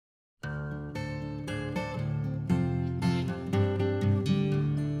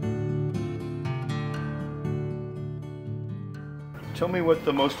Tell me what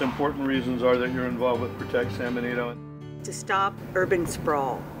the most important reasons are that you're involved with Protect San Benito. To stop urban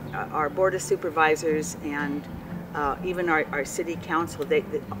sprawl. Our Board of Supervisors and even our City Council, they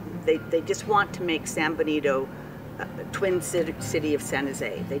just want to make San Benito a twin city of San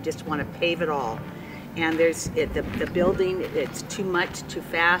Jose. They just want to pave it all. And there's the building, it's too much, too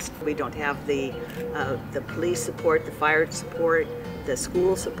fast. We don't have the police support, the fire support, the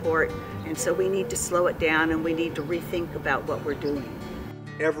school support. And so we need to slow it down and we need to rethink about what we're doing.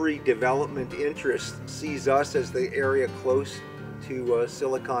 Every development interest sees us as the area close to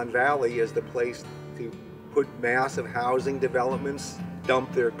Silicon Valley as the place to put massive housing developments,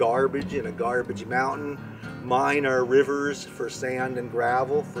 dump their garbage in a garbage mountain, mine our rivers for sand and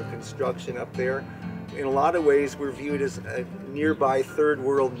gravel for construction up there. In a lot of ways, we're viewed as a nearby third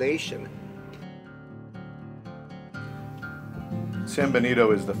world nation. San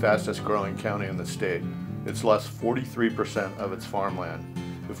Benito is the fastest growing county in the state. It's lost 43% of its farmland.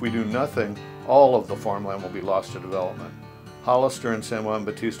 If we do nothing, all of the farmland will be lost to development. Hollister and San Juan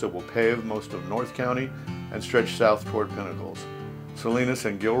Bautista will pave most of North County and stretch south toward Pinnacles. Salinas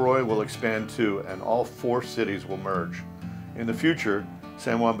and Gilroy will expand too, and all 4 cities will merge. In the future,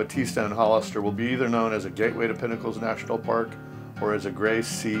 San Juan Bautista and Hollister will be either known as a gateway to Pinnacles National Park or as a gray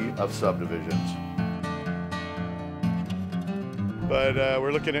sea of subdivisions. But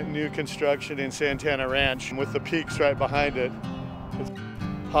we're looking at new construction in Santana Ranch with the peaks right behind it.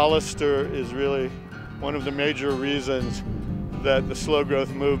 Hollister is really one of the major reasons that the slow growth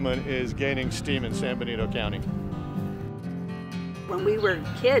movement is gaining steam in San Benito County. When we were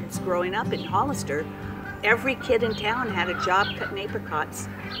kids growing up in Hollister, every kid in town had a job cutting apricots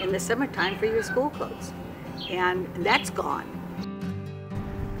in the summertime for your school clothes. And that's gone.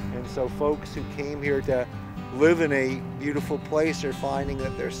 And so folks who came here to live in a beautiful place are finding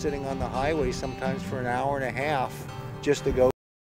that they're sitting on the highway sometimes for an hour and a half just to go